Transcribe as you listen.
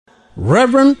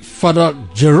Reverend Father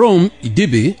Jerome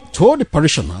Idebe told the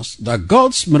parishioners that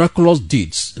God's miraculous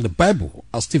deeds in the Bible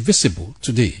are still visible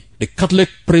today. The Catholic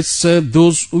priest said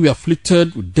those who were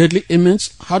afflicted with deadly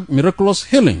ailments had miraculous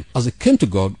healing as they came to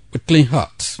God with clean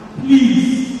hearts.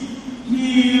 Please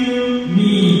heal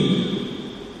me.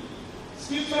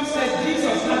 Scripture said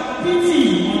Jesus had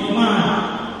pity on the man.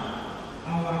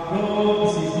 Our God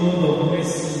is a God of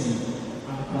mercy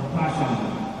and compassion.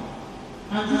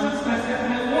 And Jesus Christ said,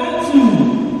 I want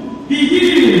to be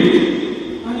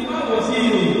healed. And the man was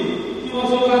healed. He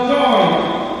was overjoyed.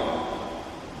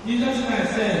 Jesus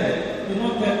Christ said, do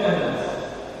not tell others.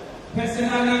 Personally,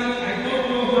 I don't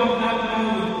know how that man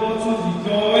will go through the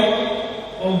joy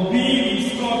of being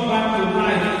restored back to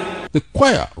life. The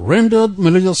choir rendered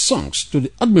melodious songs to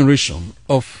the admiration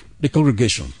of the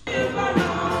congregation.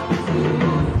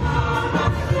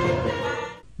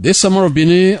 The Esama of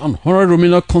Benin and Honorary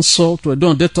Rominal Consul to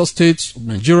Edo and Delta States of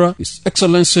Nigeria, His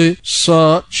Excellency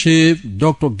Sir Chief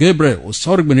Dr. Gabriel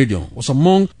Osawaru Igbinedion, was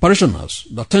among parishioners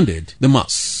that attended the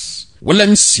Mass. William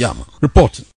Yamah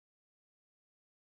reporting.